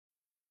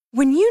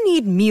When you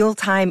need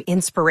mealtime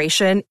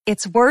inspiration,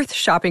 it's worth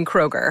shopping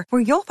Kroger,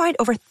 where you'll find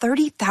over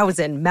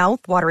 30,000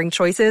 mouth-watering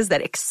choices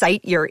that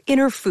excite your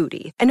inner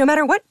foodie. And no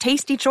matter what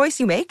tasty choice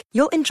you make,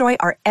 you'll enjoy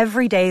our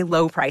everyday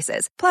low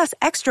prices, plus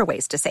extra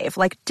ways to save,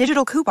 like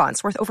digital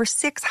coupons worth over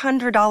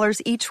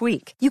 $600 each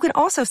week. You can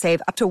also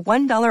save up to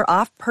 $1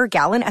 off per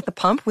gallon at the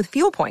pump with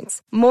fuel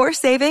points. More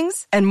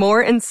savings and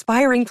more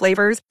inspiring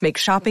flavors make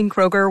shopping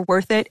Kroger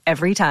worth it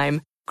every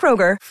time.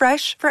 Kroger,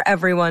 fresh for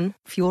everyone.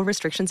 Fuel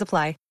restrictions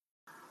apply.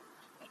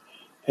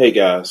 Hey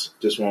guys,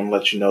 just want to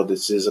let you know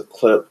this is a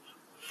clip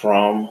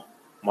from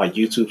my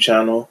YouTube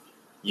channel,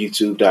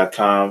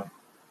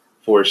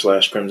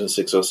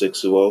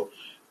 youtube.com/Crimson60620.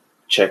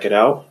 Check it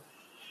out.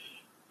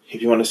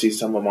 If you want to see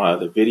some of my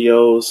other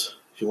videos,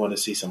 if you want to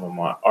see some of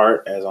my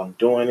art as I'm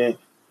doing it,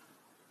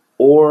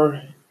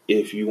 or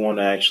if you want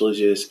to actually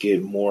just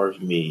get more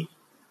of me,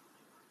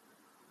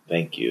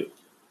 thank you.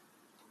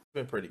 It's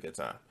been a pretty good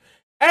time.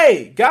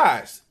 Hey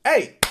guys,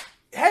 hey,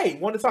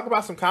 want to talk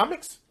about some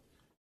comics?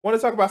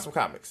 Let's talk about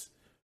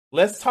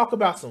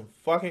some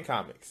fucking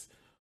comics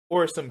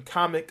or some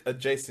comic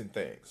adjacent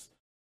things.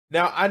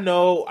 Now, I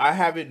know I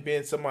haven't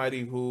been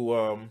somebody who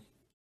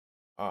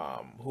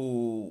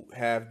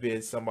have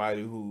been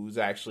somebody who's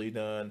actually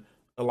done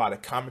a lot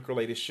of comic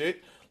related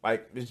shit.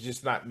 Like, it's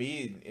just not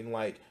me. And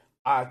like,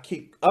 I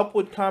keep up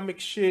with comic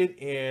shit,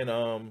 and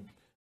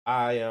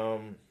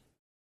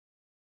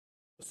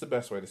what's the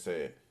best way to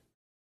say it?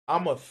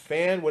 I'm a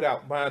fan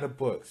without buying the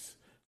books.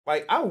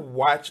 Like, I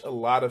watch a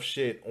lot of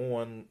shit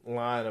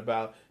online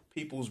about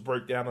people's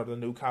breakdown of the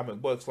new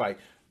comic books. Like,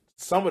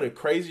 some of the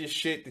craziest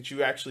shit that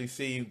you actually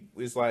see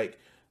is like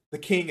the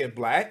King in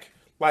Black.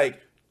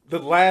 Like, the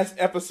last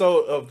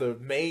episode of the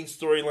main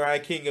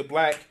storyline, King in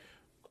Black,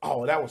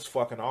 oh, that was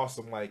fucking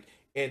awesome. Like,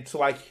 and to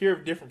like hear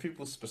different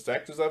people's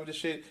perspectives of the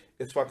shit,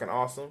 it's fucking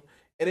awesome.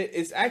 And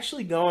it's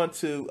actually gone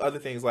to other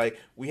things. Like,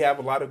 we have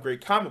a lot of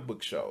great comic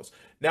book shows.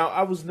 Now,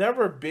 I was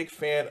never a big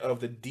fan of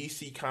the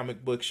DC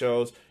comic book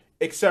shows,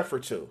 except for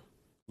two.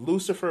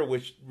 Lucifer,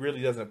 which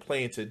really doesn't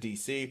play into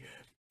DC,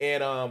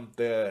 and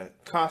the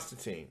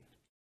Constantine,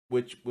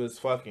 which was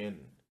fucking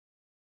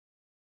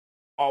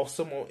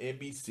awesome on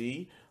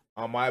NBC.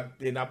 I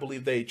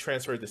believe they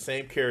transferred the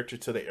same character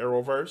to the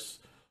Arrowverse.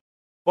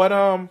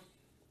 But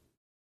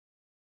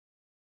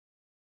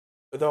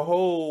the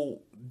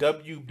whole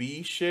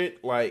WB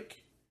shit,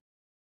 like,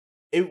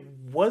 it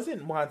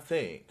wasn't my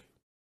thing.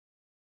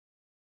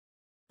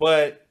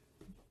 But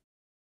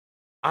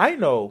I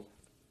know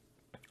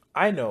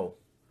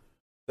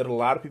that a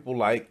lot of people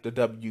like the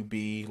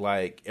WB,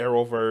 like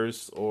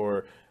Arrowverse,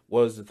 or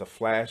was it the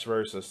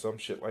Flashverse or some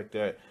shit like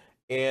that.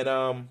 And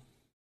I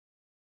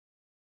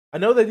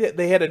know that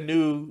they had a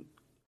new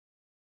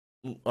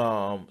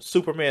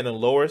Superman and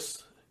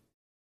Lois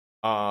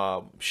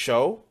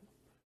show,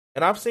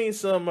 and I've seen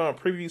some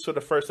previews for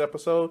the first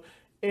episode.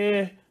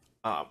 And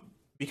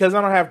because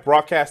I don't have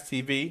broadcast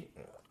TV,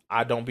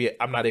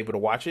 I'm not able to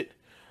watch it.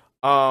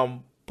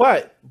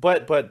 But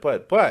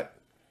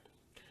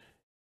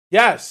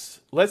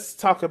yes, let's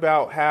talk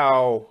about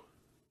how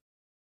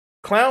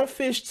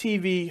Clownfish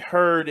TV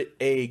heard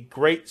a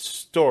great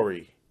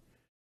story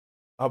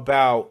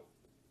about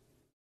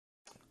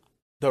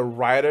the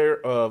writer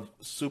of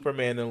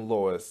Superman and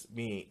Lois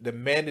being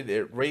demanded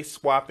at race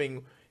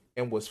swapping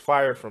and was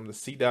fired from the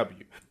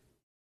CW.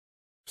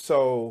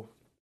 So,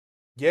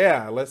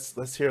 yeah,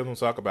 let's hear them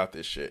talk about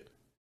this shit.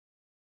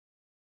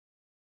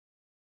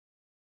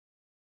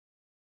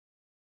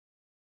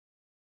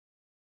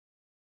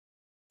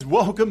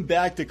 Welcome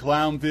back to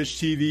Clownfish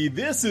TV.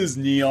 This is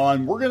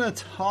Neon. We're going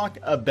to talk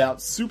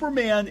about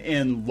Superman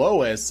and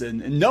Lois.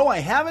 And no, I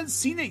haven't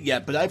seen it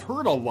yet, but I've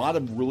heard a lot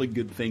of really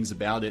good things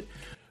about it.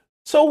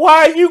 So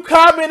why are you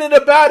commenting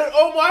about it?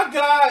 Oh my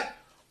God.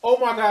 Oh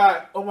my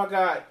God. Oh my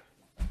God.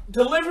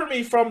 Deliver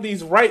me from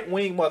these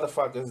right-wing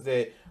motherfuckers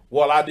that,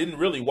 well, I didn't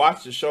really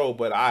watch the show,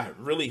 but I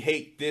really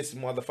hate this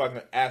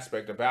motherfucking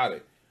aspect about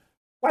it.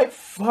 Like,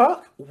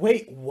 fuck?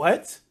 Wait,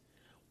 what?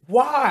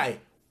 Why?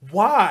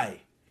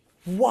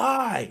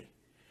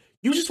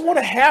 You just want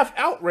to have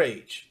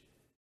outrage.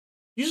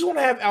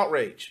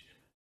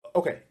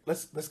 Okay,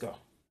 let's go.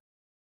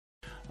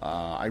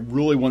 I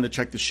really want to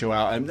check the show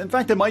out. And in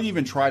fact, I might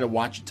even try to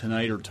watch it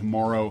tonight or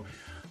tomorrow.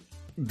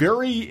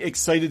 Very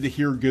excited to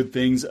hear good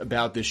things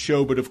about this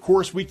show. But of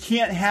course, we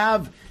can't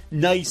have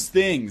nice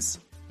things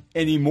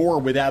anymore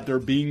without there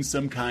being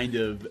some kind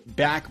of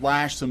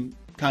backlash, some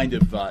kind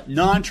of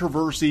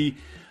controversy.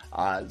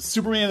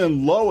 Superman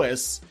and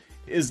Lois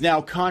is now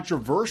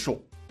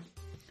controversial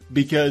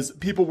because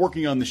people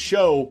working on the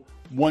show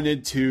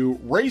wanted to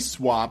race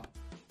swap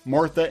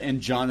Martha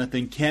and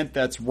Jonathan Kent.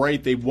 That's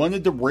right. They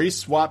wanted to race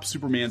swap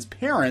Superman's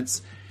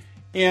parents,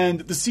 and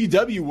the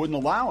CW wouldn't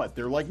allow it.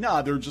 They're like,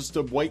 nah, they're just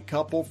a white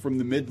couple from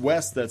the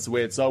Midwest. That's the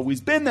way it's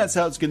always been. That's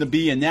how it's going to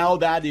be. And now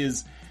that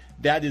is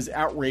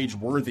outrage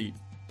worthy.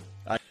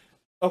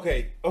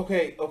 Okay.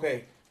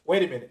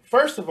 Wait a minute.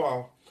 First of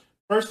all,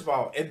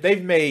 and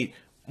they've made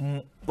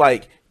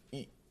like,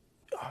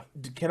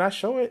 can I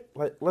show it?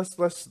 Like, let's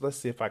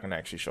see if I can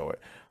actually show it.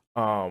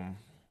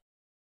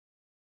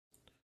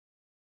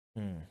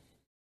 Hmm.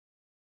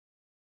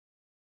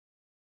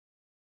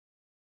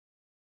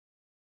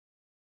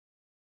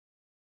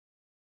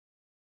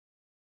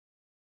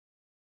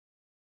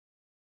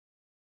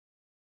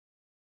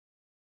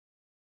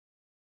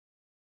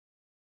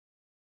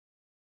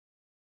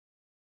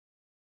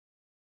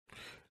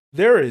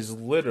 There is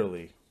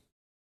literally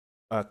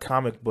a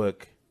comic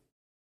book,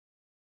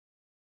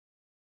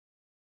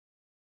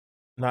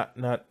 not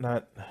not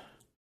not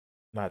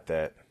not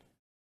that.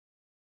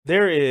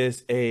 There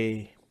is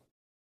a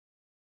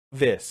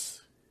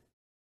this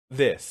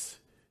this.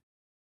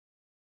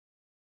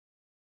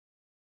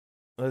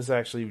 Let's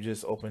actually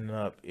just open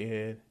up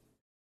in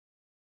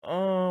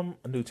a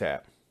new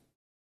tab.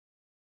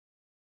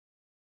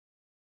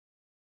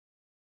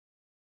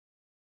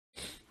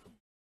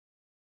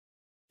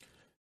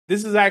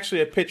 This is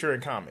actually a picture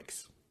in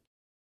comics.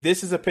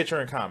 This is a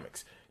picture in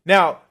comics.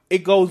 Now,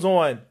 it goes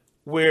on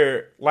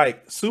where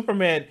like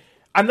Superman,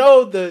 I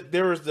know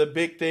there was the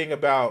big thing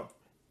about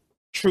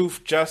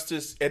truth,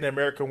 justice, and the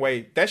American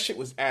way. That shit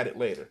was added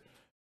later.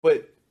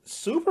 But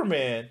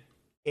Superman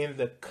in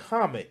the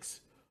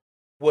comics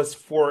was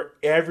for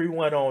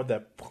everyone on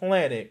the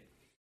planet,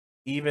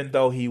 even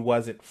though he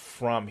wasn't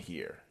from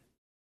here.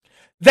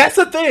 That's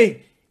the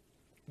thing.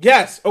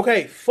 Yes,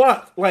 okay,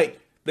 fuck. Like,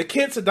 the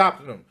kids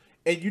adopted him.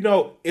 And you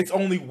know, it's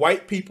only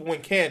white people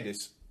in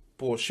Candace.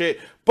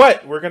 Bullshit.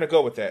 But we're gonna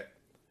go with that.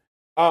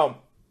 Um,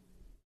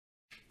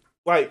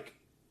 like,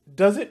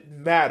 does it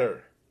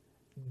matter?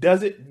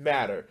 Does it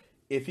matter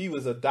if he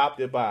was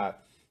adopted by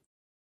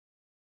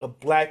a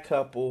black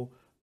couple,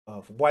 a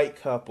white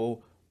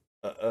couple,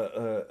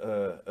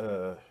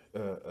 a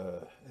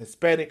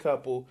Hispanic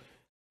couple?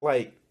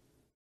 Like,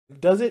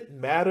 does it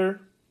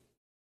matter?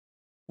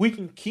 We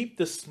can keep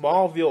the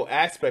Smallville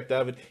aspect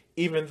of it,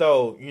 even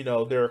though, you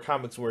know, there are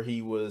comics where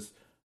he was,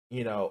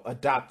 you know,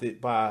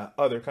 adopted by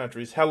other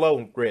countries.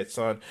 Hello, Red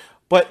Son.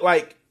 But,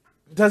 like,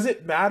 does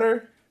it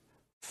matter?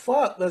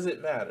 Fuck, does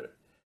it matter?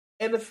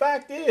 And the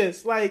fact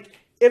is, like,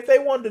 if they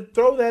wanted to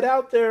throw that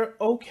out there,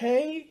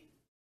 okay.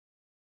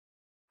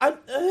 I'm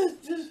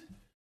just,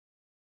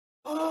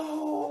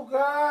 oh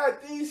God,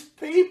 these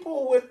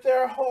people with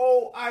their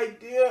whole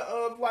idea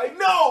of like,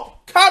 no,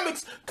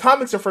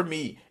 comics are for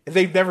me, and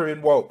they've never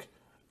been woke.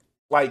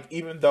 Like,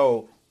 even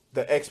though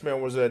the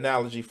X-Men was an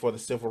analogy for the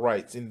civil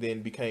rights, and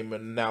then became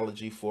an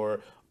analogy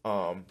for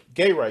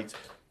gay rights,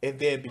 and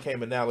then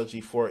became an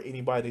analogy for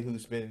anybody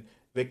who's been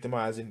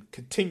victimized, and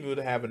continue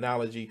to have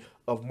analogy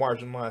of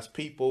marginalized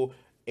people,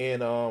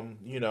 and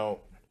you know,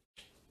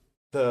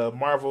 the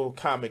Marvel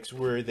comics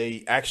where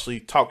they actually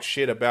talk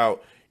shit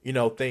about, you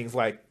know, things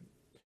like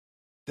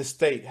the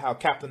state, how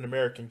Captain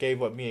America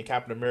gave up being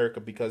Captain America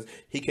because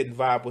he couldn't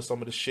vibe with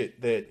some of the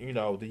shit that, you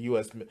know, the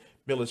U.S.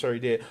 military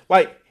did.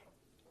 Like,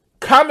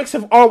 comics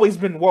have always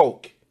been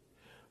woke.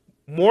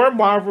 More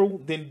Marvel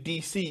than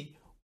DC,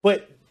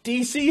 but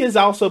DC has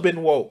also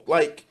been woke.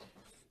 Like,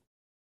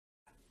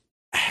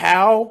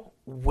 how?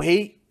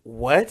 Wait,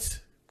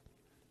 what?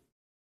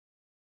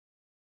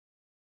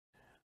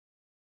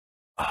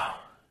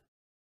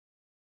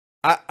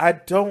 I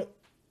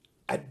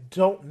I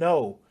don't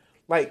know.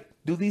 Like,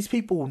 do these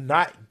people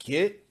not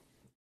get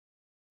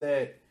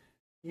that,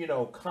 you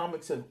know,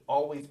 comics have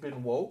always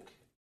been woke?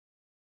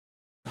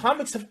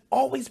 Comics have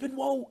always been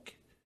woke.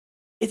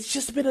 It's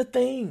just been a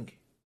thing.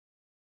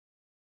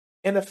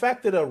 And the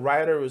fact that a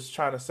writer was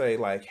trying to say,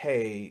 like,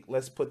 hey,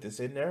 let's put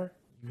this in there,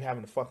 you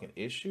having a fucking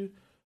issue.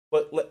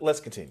 But let's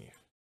continue.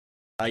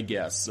 I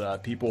guess.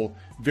 People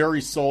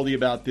very salty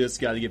about this.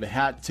 Got to give a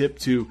hat tip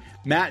to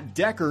Matt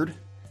Deckard,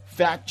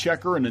 fact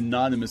checker and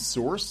anonymous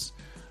source,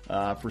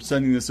 for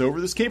sending this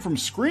over. This came from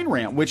Screen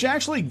Rant, which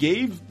actually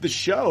gave the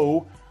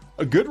show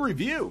a good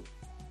review.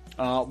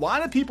 A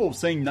lot of people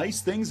saying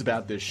nice things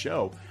about this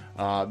show.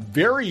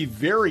 Very,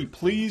 very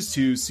pleased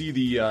to see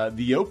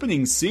the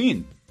opening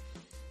scene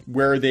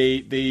where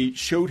they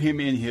showed him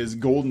in his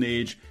Golden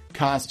Age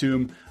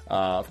costume.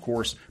 Of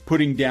course,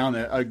 putting down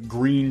a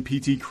green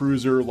PT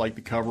Cruiser like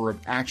the cover of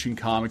Action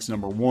Comics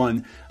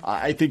 #1.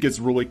 I think it's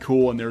really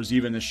cool, and there's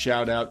even a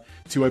shout out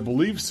to, I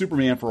believe,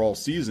 Superman for All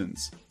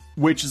Seasons,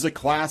 which is a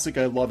classic.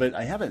 I love it.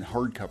 I have it in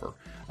hardcover.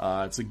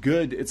 It's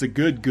a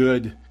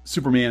good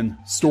Superman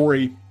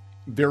story.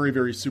 Very,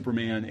 very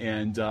Superman,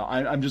 and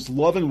I'm just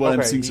loving what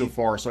I'm seeing so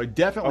far. So I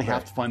definitely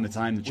have to find the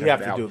time to check it out.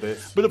 We have to do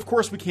this, but of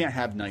course we can't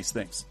have nice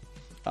things.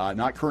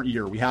 Not current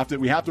year. We have to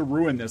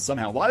ruin this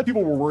somehow. A lot of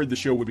people were worried the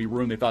show would be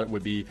ruined. They thought it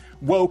would be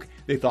woke.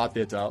 They thought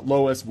that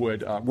Lois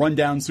would run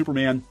down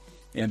Superman,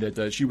 and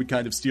that she would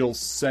kind of steal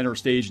center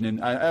stage.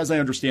 And as I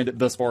understand it,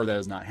 thus far that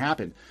has not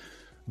happened.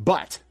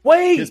 But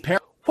wait.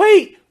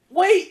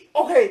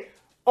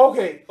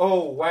 Okay.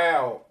 Oh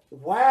wow.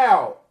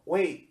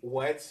 Wait,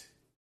 what?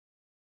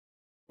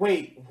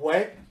 Wait,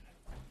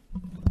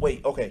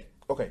 okay.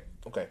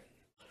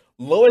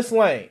 Lois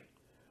Lane,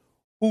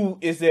 who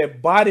is the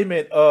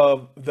embodiment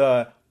of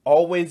the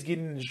always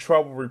getting into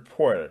trouble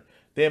reporter,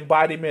 the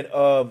embodiment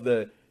of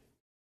the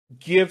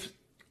give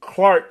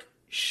Clark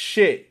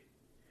shit,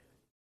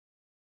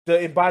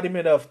 the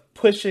embodiment of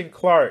pushing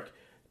Clark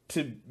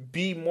to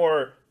be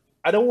more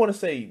I don't want to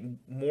say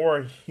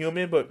more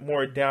human, but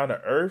more down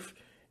to earth.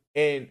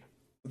 And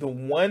the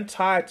one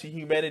tie to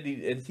humanity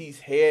that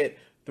he's had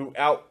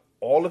throughout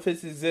all of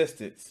his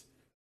existence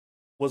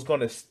was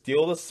going to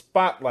steal the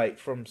spotlight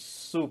from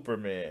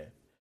Superman.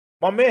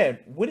 My man,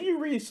 what do you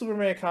read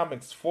Superman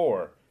comics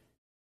for?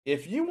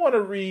 If you want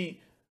to read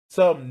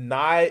some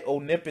nigh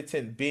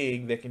omnipotent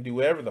being that can do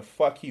whatever the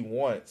fuck he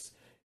wants,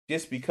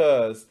 just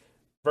because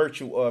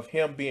virtue of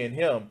him being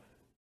him,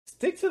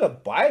 stick to the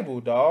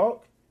Bible,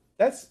 dog.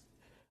 That's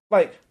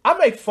like, I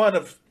make fun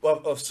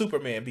of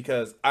Superman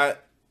because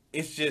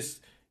it's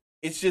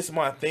just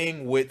my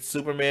thing with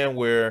Superman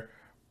where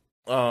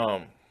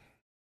um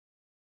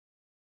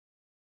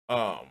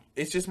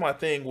it's just my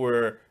thing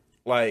where,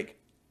 like,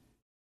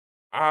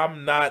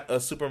 I'm not a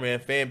Superman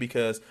fan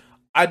because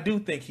I do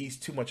think he's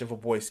too much of a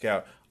Boy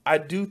Scout. I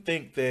do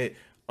think that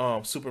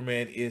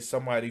Superman is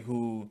somebody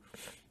who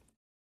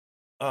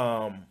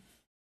I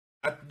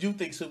do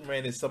think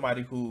Superman is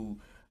somebody who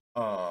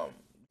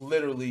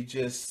literally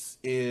just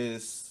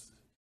is,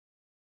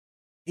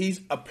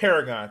 he's a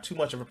paragon, too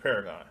much of a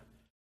paragon.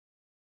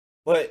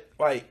 But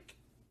like,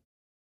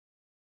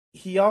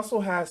 he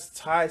also has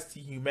ties to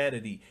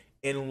humanity,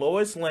 and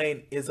Lois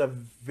Lane is a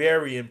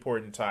very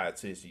important tie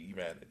to his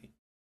humanity.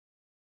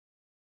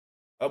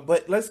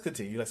 But let's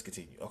continue.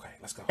 Okay,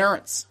 let's go.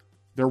 Parents,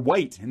 they're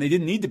white, and they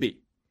didn't need to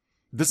be.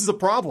 This is a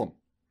problem.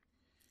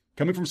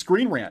 Coming from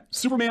Screen Rant,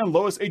 Superman and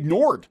Lois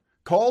ignored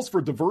calls for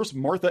diverse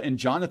Martha and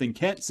Jonathan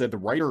Kent, said the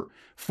writer,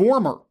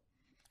 former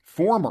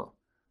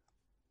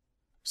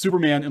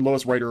Superman and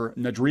Lois writer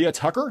Nadria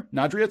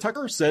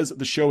Tucker says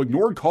the show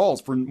ignored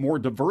calls for more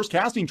diverse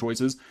casting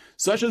choices,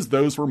 such as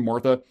those for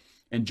Martha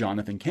and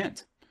Jonathan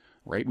Kent.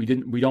 Right? We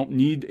don't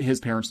need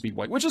his parents to be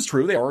white, which is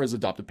true. They are his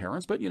adopted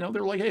parents, but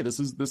they're like, hey,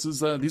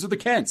 these are the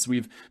Kents.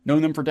 We've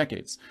known them for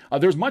decades.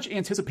 There's much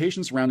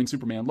anticipation surrounding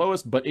Superman and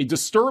Lois, but a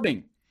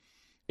disturbing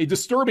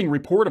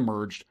report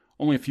emerged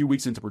only a few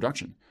weeks into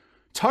production.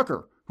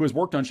 Tucker, who has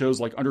worked on shows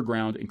like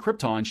Underground and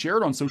Krypton,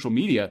 shared on social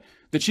media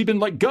that she'd been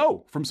let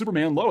go from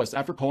Superman and Lois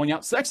after calling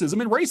out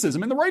sexism and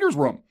racism in the writer's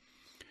room.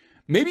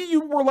 Maybe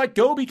you were let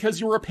go because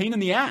you were a pain in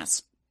the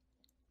ass.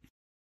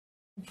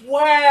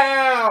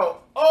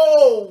 Wow!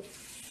 Oh,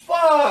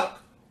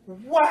 fuck!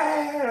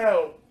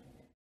 Wow!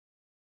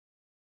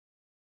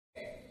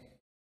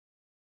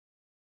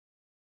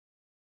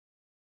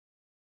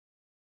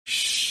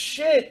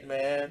 Shit,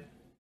 man.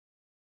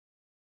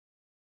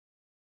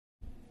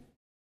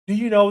 Do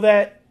you know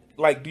that?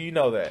 Like, do you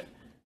know that?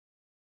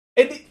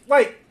 And,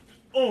 like,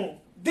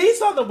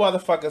 these other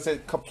motherfuckers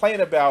that complain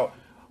about,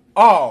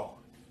 oh,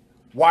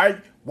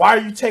 why are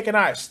you taking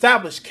our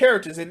established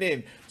characters and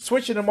then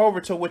switching them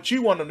over to what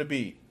you want them to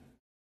be?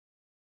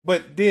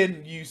 But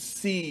then you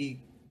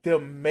see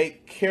them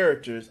make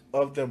characters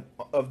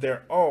of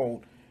their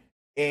own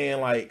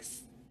and like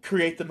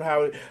create them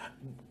how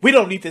we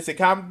don't need this in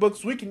comic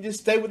books. We can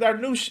just stay with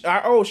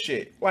our old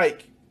shit.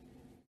 Like,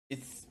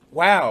 it's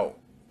wow.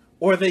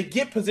 Or they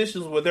get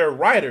positions with their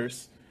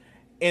writers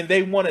and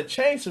they want to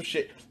change some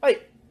shit.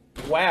 Like,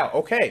 wow,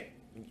 okay.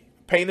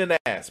 Pain in the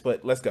ass,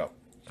 but let's go.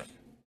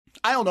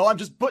 I don't know. I'm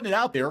just putting it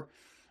out there.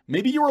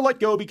 Maybe you were let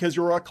go because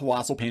you're a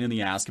colossal pain in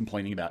the ass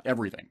complaining about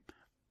everything.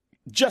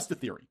 Just a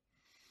theory.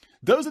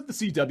 Those at the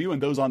CW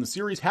and those on the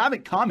series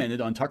haven't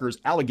commented on Tucker's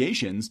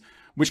allegations,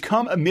 which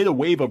come amid a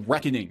wave of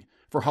reckoning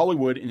for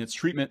Hollywood in its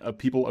treatment of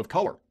people of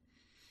color.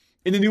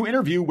 In a new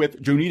interview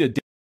with Jonita,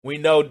 we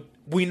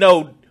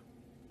know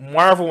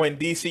Marvel and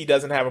DC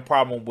doesn't have a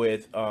problem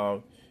with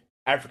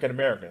African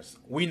Americans.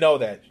 We know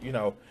that.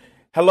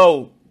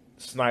 Hello,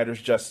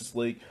 Snyder's Justice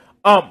League.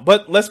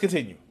 But let's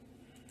continue.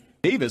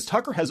 Davis,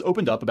 Tucker has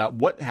opened up about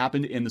what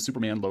happened in the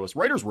Superman Lois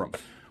writers' room.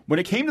 When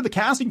it came to the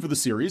casting for the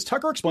series,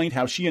 Tucker explained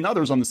how she and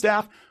others on the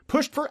staff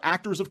pushed for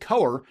actors of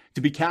color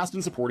to be cast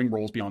in supporting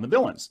roles beyond the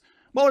villains.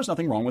 Well, there's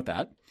nothing wrong with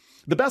that.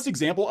 The best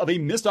example of a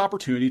missed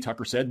opportunity,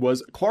 Tucker said,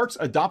 was Clark's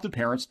adopted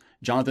parents,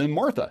 Jonathan and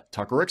Martha.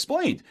 Tucker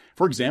explained.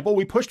 For example,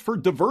 we pushed for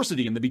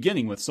diversity in the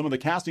beginning with some of the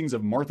castings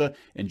of Martha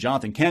and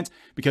Jonathan Kent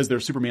because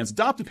they're Superman's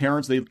adopted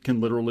parents. They can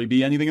literally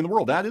be anything in the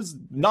world. That is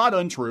not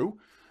untrue.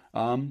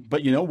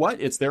 But you know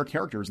what? It's their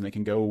characters and they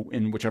can go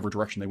in whichever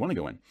direction they want to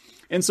go in.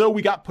 And so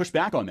we got pushed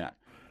back on that.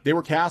 They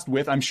were cast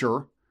with, I'm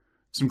sure,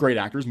 some great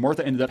actors.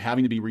 Martha ended up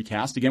having to be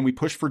recast. Again, we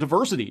pushed for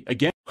diversity.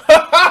 Again.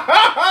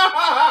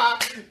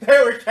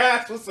 They were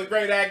cast with some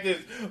great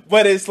actors,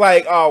 but it's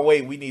like, oh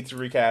wait, we need to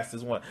recast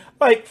this one.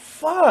 Like,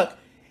 fuck.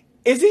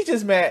 Is he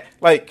just mad?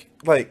 Like,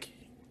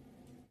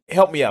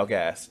 help me out,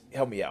 guys.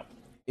 Help me out.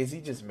 Is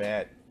he just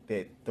mad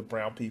that the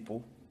brown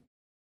people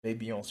may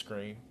be on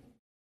screen?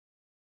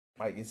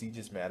 Like, is he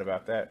just mad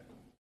about that?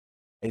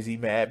 Is he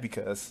mad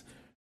because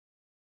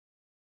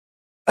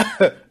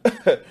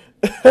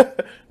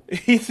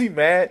is he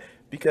mad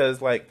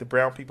because like the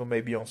brown people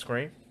may be on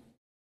screen?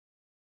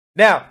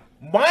 Now,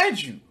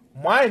 mind you,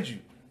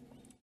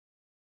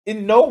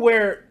 in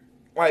nowhere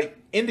like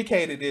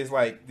indicated is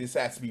like this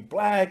has to be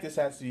black, this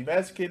has to be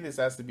Mexican, this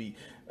has to be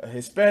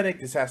Hispanic,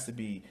 this has to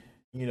be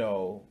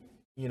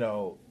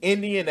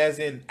Indian, as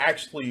in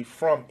actually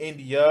from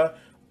India.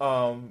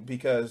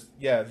 Because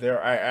there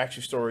are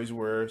actually stories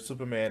where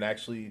Superman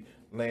actually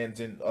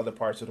lands in other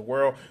parts of the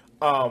world.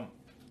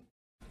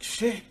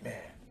 Shit, man.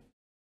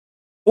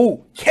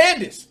 Ooh,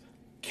 Candace.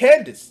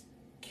 Candace.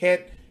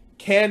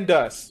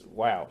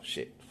 Wow,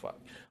 shit, fuck.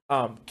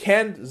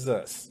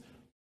 Kansas.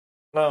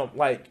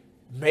 Like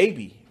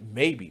maybe.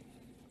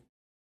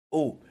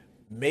 Ooh,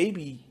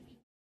 maybe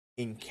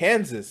in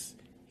Kansas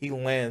he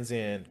lands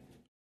in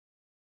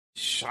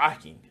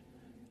shocking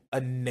a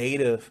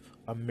Native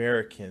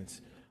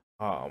American's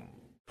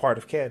part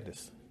of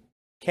Kansas.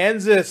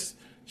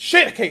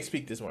 Shit, I can't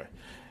speak this morning.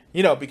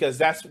 Because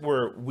that's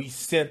where we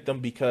sent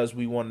them because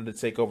we wanted to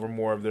take over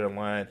more of their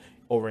line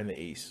over in the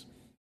east,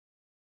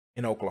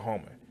 in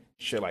Oklahoma,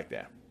 shit like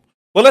that.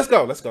 Well, let's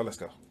go.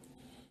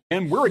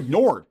 And we're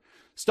ignored.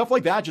 Stuff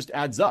like that just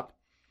adds up.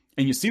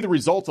 And you see the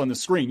results on the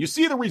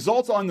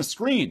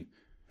screen.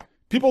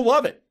 People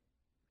love it.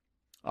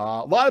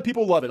 A lot of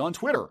people love it on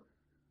Twitter.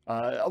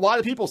 A lot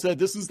of people said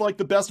this is like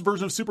the best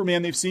version of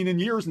Superman they've seen in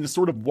years, and this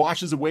sort of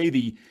washes away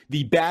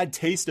the bad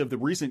taste of the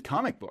recent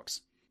comic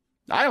books.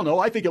 I don't know.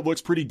 I think it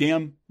looks pretty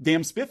damn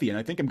spiffy, and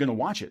I think I'm going to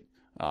watch it.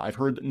 I've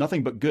heard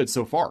nothing but good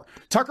so far.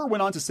 Tucker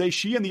went on to say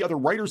she and the other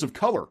writers of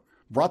color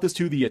brought this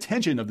to the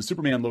attention of the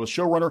Superman Lois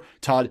showrunner,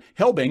 Todd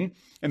Helbing,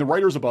 and the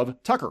writers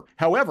above Tucker.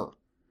 However,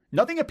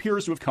 nothing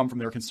appears to have come from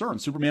their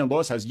concerns. Superman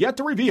Lois has yet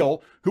to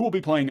reveal who will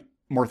be playing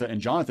Martha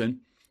and Jonathan,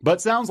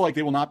 but sounds like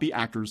they will not be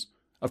actors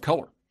of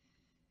color.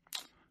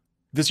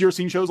 This year's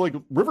seen shows like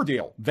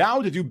Riverdale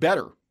vow to do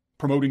better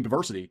promoting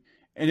diversity,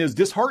 and it is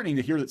disheartening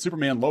to hear that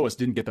Superman Lois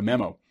didn't get the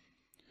memo.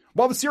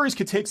 While the series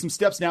could take some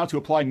steps now to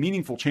apply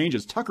meaningful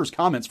changes, Tucker's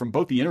comments from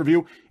both the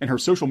interview and her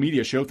social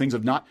media show things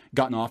have not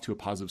gotten off to a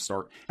positive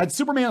start. Had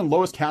Superman and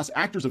Lois cast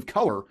actors of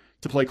color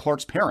to play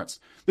Clark's parents,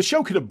 the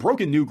show could have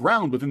broken new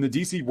ground within the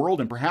DC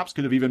world and perhaps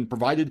could have even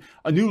provided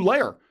a new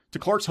layer to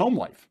Clark's home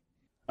life.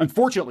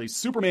 Unfortunately,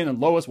 Superman and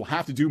Lois will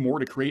have to do more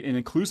to create an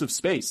inclusive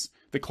space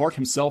that Clark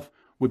himself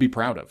would be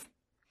proud of.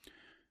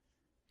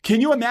 Can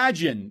you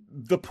imagine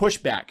the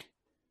pushback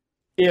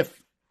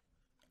if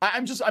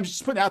I'm just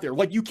putting it out there,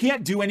 like, you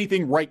can't do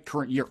anything right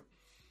current year?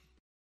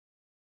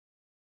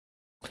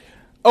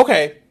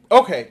 Okay.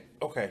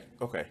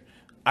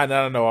 I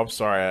don't know. I'm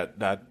sorry.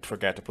 I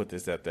forgot to put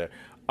this out there.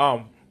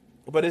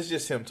 But it's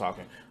just him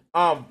talking.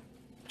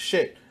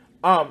 Shit.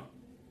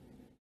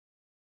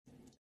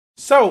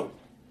 So,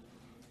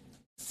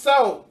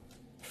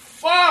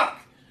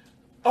 fuck.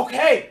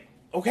 Okay.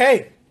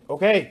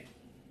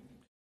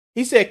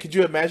 He said, could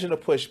you imagine a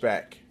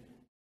pushback?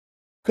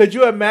 Could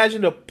you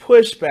imagine a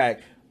pushback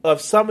of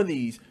some of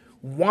these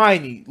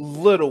whiny,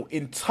 little,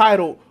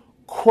 entitled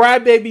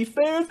crybaby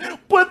fans,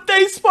 but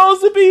they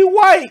supposed to be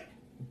white?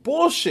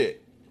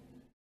 Bullshit.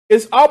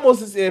 It's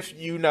almost as if,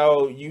 you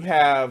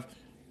have,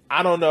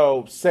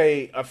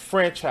 say a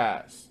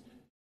franchise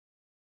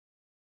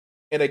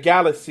in a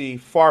galaxy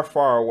far,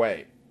 far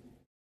away.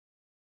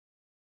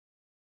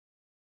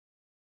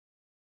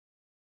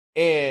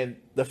 And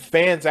the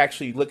fans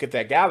actually look at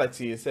that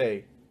galaxy and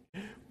say,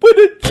 but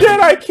a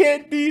Jedi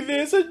can't be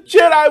this. A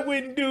Jedi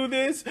wouldn't do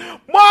this.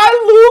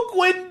 My Luke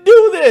wouldn't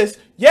do this.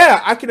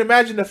 Yeah, I can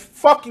imagine the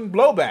fucking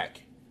blowback.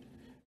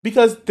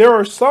 Because there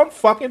are some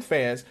fucking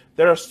fans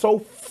that are so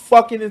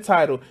fucking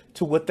entitled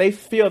to what they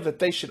feel that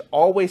they should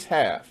always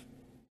have.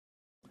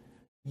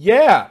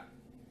 Yeah.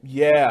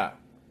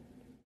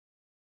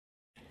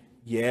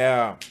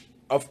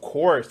 Of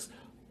course.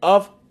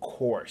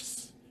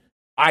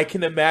 I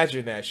can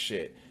imagine that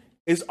shit.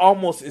 It's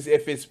almost as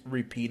if it's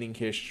repeating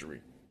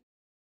history.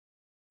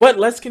 But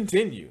let's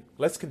continue.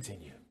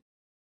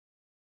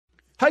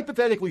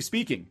 Hypothetically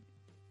speaking,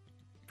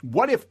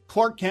 what if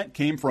Clark Kent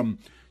came from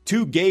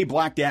two gay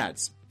black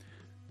dads?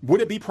 Would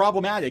it be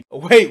problematic?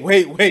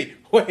 Wait.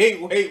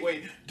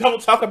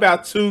 Don't talk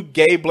about two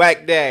gay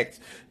black dads.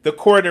 The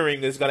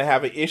cornering is going to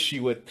have an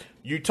issue with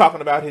you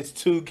talking about his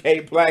two gay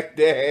black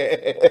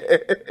dads.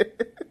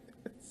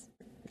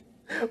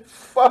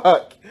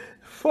 Fuck.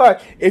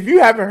 If you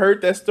haven't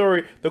heard that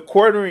story, the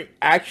cornering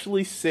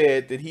actually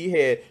said that he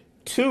had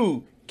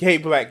two gay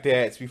black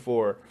dads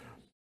before.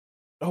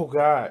 Oh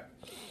God.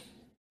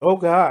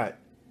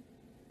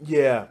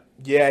 Yeah,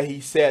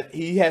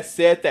 he has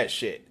said that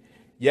shit.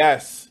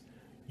 Yes.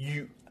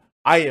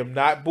 I am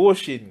not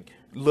bullshitting.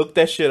 Look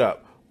that shit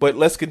up. But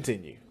let's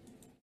continue.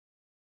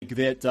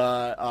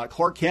 That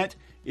Clark Kent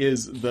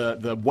is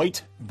the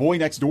white boy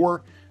next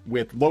door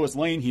with Lois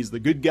Lane. He's the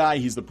good guy.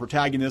 He's the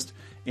protagonist.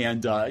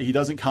 And he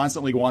doesn't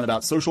constantly go on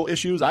about social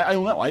issues. I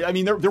don't know. I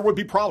mean, there would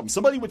be problems.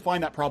 Somebody would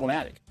find that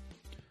problematic.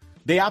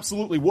 They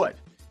absolutely would.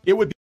 It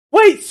would be.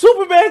 Wait,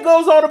 Superman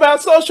goes on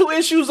about social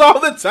issues all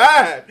the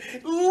time.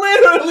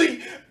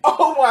 Literally.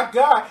 Oh my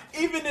God.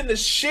 Even in the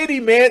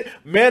shitty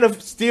Man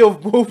of Steel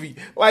movie.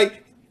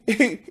 Like,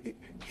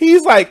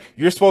 he's like,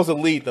 you're supposed to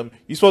lead them.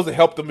 You're supposed to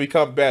help them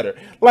become better.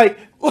 Like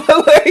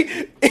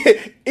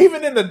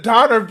even in the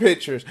Donner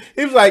pictures,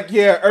 he was like,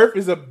 yeah, Earth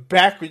is a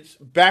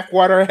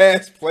backwater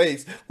ass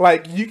place.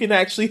 Like, you can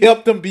actually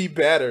help them be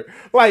better.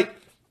 Like,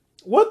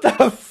 What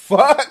the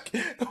fuck?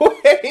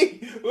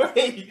 Wait.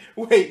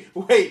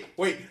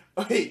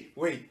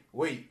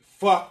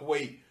 Fuck,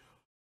 wait.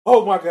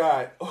 Oh my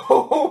god.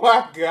 Oh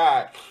my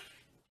god.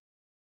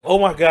 Oh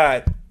my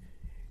god.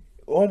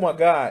 Oh my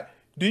god.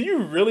 Do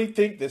you really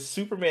think that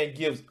Superman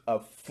gives a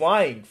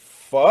flying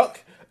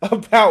fuck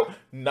about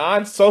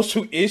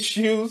non-social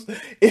issues?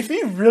 If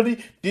he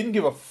really didn't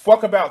give a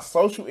fuck about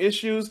social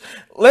issues,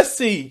 let's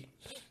see.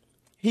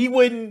 He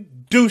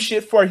wouldn't do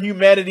shit for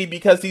humanity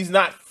because he's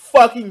not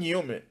fucking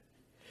human.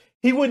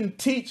 He wouldn't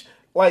teach,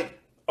 like,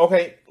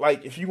 okay,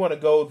 like, if you want to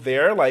go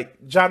there,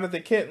 like,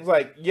 Jonathan Kent's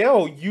like,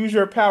 yo, use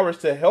your powers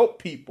to help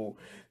people.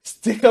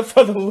 Stick up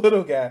for the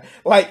little guy.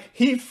 Like,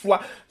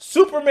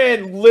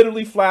 Superman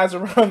literally flies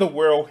around the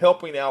world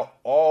helping out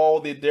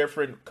all the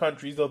different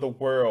countries of the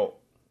world.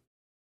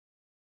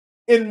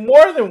 And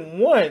more than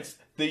once,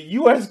 the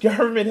U.S.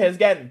 government has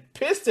gotten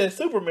pissed at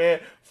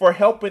Superman for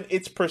helping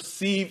its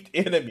perceived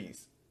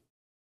enemies.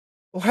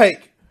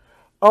 Like,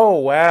 oh,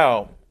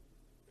 wow.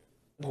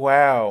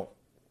 Wow.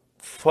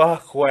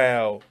 Fuck,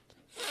 wow.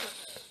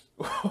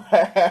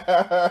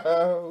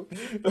 Wow.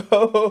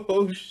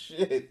 Oh,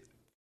 shit.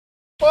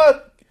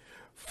 Fuck.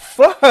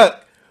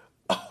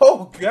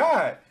 Oh,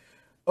 God.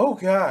 Oh,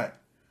 God.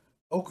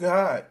 Oh,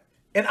 God.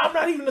 And I'm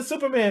not even a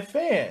Superman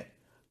fan.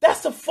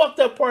 That's the fucked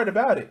up part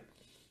about it.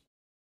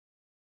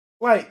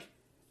 Like,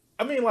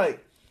 I mean,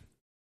 like,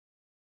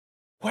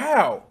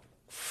 wow.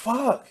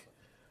 Fuck.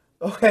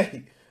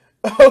 Okay.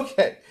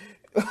 Okay.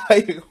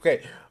 Like,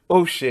 okay.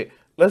 Oh, shit.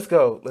 Let's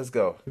go.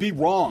 It'd be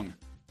wrong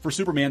for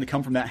Superman to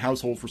come from that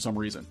household for some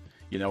reason,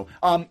 you know?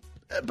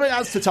 But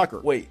as to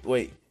Tucker. Wait.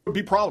 It would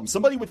be problems.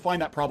 Somebody would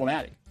find that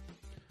problematic.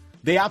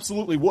 They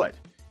absolutely would.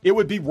 It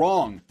would be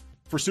wrong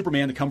for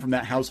Superman to come from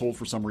that household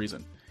for some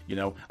reason, you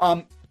know?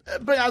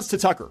 But as to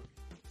Tucker,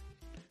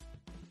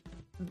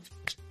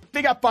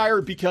 they got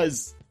fired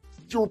because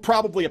you're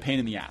probably a pain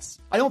in the ass.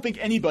 I don't think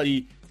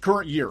anybody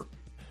current year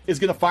is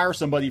going to fire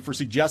somebody for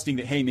suggesting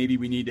that, hey, maybe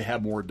we need to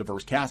have more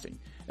diverse casting.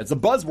 It's a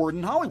buzzword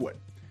in Hollywood.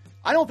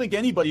 I don't think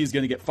anybody is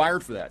going to get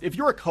fired for that. If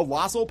you're a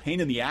colossal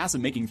pain in the ass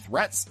and making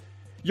threats,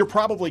 you're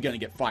probably going to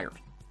get fired.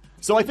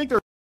 So I think they're...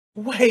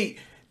 Wait,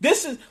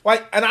 this is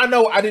like, and I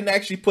know I didn't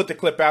actually put the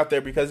clip out there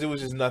because it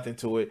was just nothing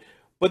to it.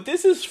 But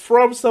this is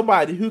from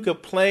somebody who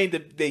complained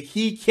that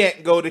he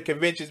can't go to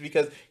conventions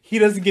because he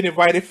doesn't get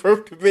invited for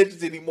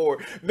conventions anymore.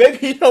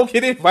 Maybe you don't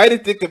get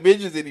invited to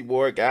conventions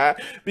anymore, guy,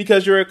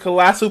 because you're a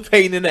colossal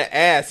pain in the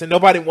ass and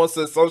nobody wants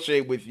to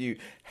associate with you.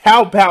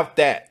 How about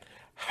that?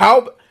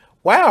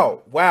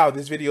 Wow,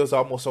 this video is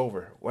almost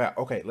over. Wow,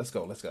 okay, let's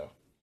go.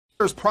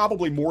 There's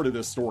probably more to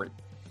this story.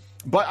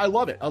 But I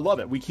love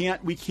it. We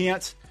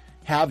can't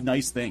have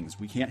nice things.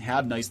 We can't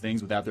have nice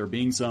things without there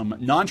being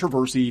some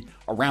controversy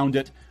around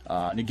it.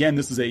 And again,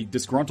 this is a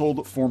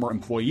disgruntled former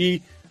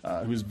employee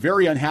who's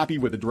very unhappy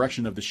with the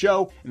direction of the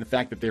show and the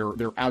fact that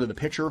they're out of the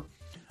picture,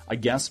 I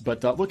guess.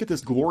 But look at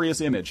this glorious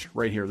image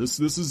right here. This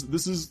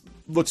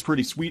looks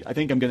pretty sweet. I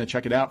think I'm going to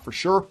check it out for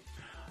sure.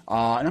 And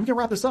I'm going to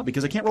wrap this up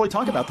because I can't really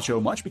talk about the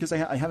show much because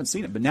I haven't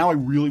seen it. But now I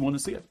really want to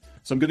see it.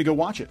 So I'm going to go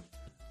watch it.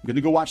 I'm going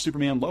to go watch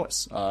Superman and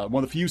Lois. One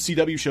of the few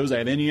CW shows I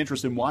have any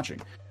interest in watching.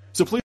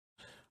 So please.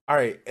 All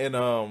right, and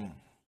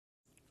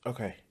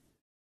okay.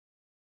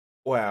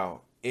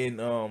 Wow, and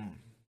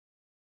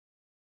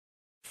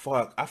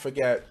fuck, I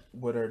forgot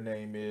what her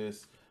name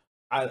is.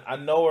 I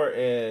know her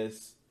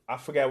as, I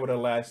forgot what her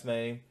last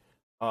name.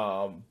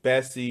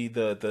 Bessie,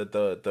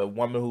 the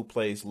woman who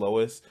plays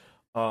Lois.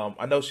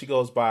 I know she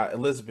goes by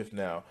Elizabeth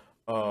now.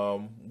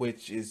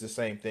 Which is the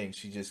same thing.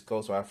 She just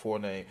goes by her full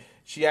name.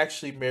 She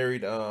actually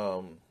married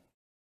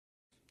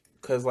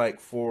because like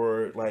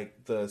for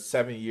like the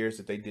 7 years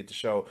that they did the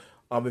show.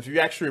 If you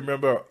actually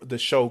remember the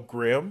show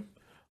Grimm,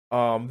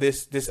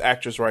 this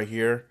actress right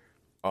here,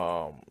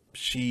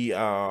 she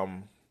let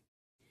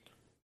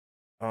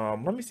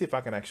me see if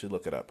I can actually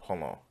look it up.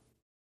 Hold on.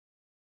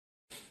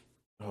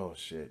 Oh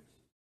shit.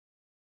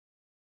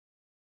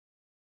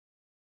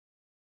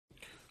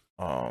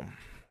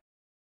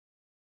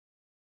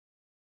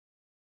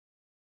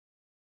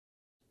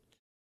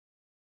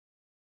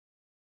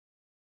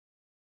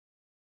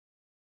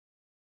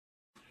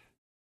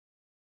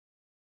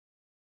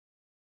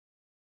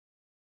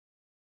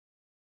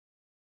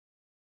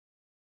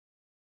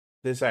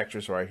 This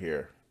actress right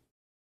here.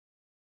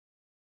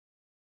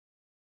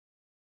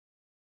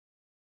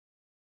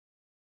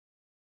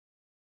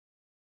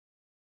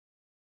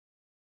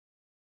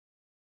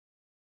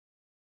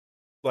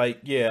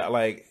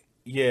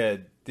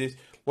 This,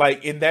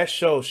 like in that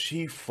show,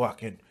 she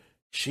fucking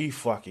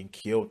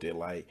killed it.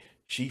 Like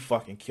she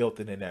fucking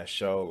killed it in that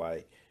show.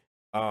 Like,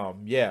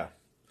 yeah.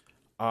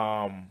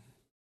 I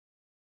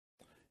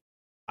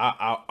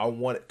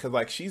want it because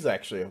like she's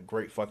actually a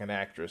great fucking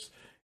actress,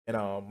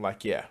 and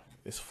like yeah,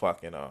 it's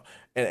fucking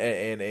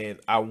and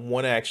I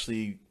want to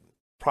actually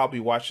probably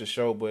watch the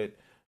show, but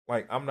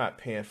like I'm not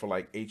paying for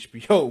like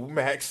HBO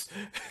Max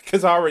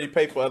because I already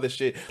pay for other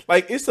shit.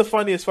 Like it's the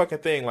funniest fucking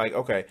thing. Like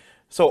okay,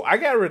 so I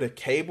got rid of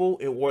cable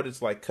in order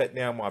to like cut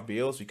down my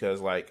bills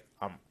because like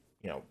I'm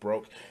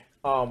broke,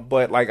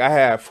 But like I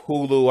have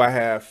Hulu, I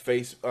have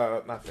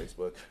not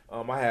Facebook.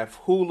 I have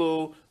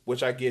Hulu,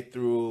 which I get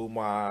through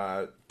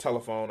my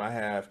telephone. I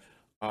have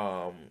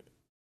um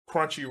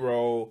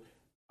Crunchyroll,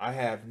 I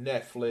have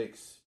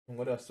Netflix, and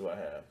what else do I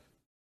have?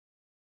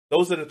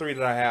 Those are the three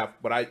that I have,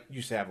 but I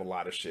used to have a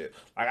lot of shit.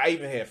 Like I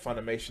even had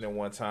Funimation at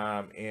one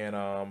time, and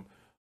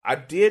I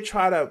did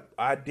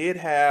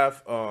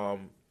have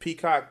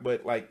Peacock,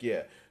 but like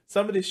yeah,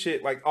 some of this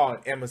shit like on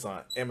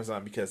Amazon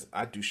because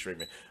I do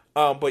streaming.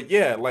 But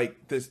yeah,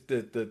 like this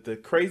the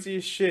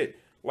craziest shit.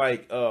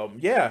 Like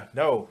yeah,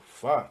 no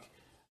fuck.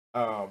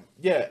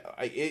 Yeah,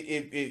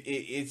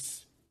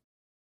 it's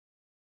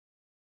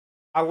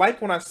I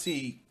like when I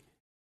see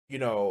you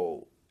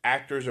know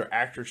actors or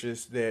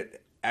actresses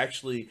that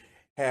actually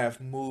have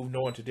moved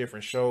on to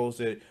different shows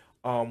that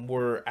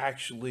were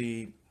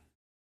actually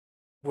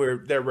where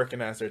they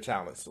recognize their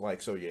talents.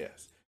 Like so,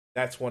 yes,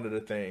 that's one of the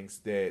things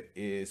that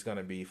is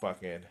gonna be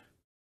fucking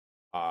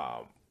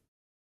um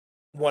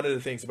one of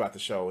the things about the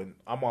show. And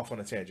I'm off on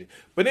a tangent,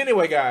 but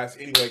anyway, guys,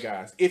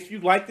 if you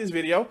like this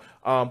video,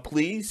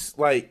 please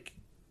like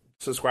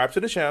subscribe to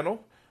the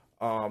channel.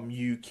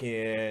 You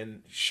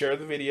can share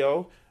the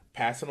video,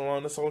 pass it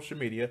along to social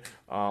media.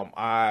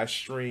 I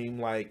stream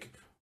like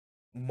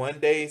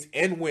Mondays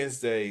and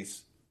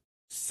Wednesdays,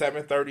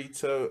 7:30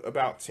 to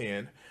about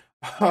 10.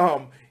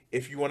 Um,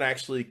 if you want to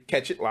actually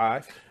catch it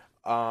live,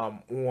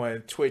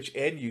 on Twitch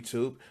and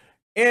YouTube,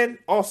 and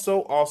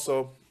also,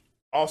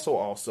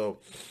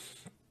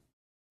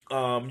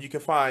 you can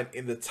find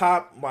in the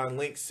top my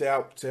links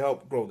to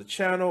help grow the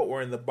channel,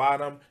 or in the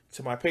bottom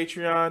to my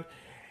Patreon.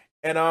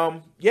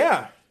 And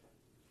yeah,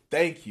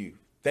 thank you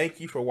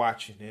for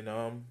watching,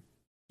 and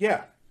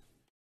yeah.